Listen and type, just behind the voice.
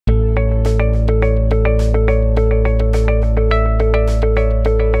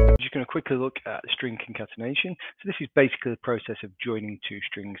quickly look at string concatenation. So this is basically the process of joining two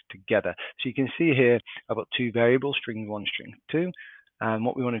strings together. So you can see here I've got two variables, string 1, string 2, and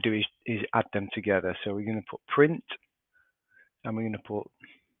what we want to do is add them together. So we're going to put print, and we're going to put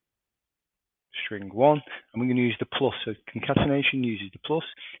string 1, and we're going to use the plus. So concatenation uses the plus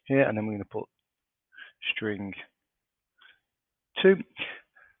here, and then we're going to put string 2.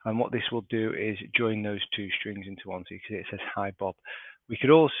 And what this will do is join those two strings into one. So you can see it says hi Bob. We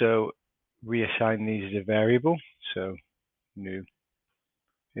could also reassign these as a variable. So new,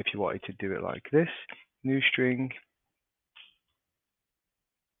 if you wanted to do it like this, new string,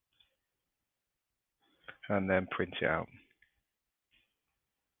 and then print it out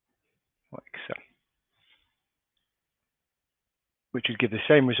like so, which would give the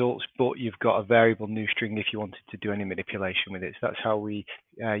same results, but you've got a variable new string if you wanted to do any manipulation with it. So that's how we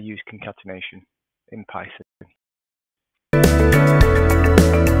use concatenation in Python.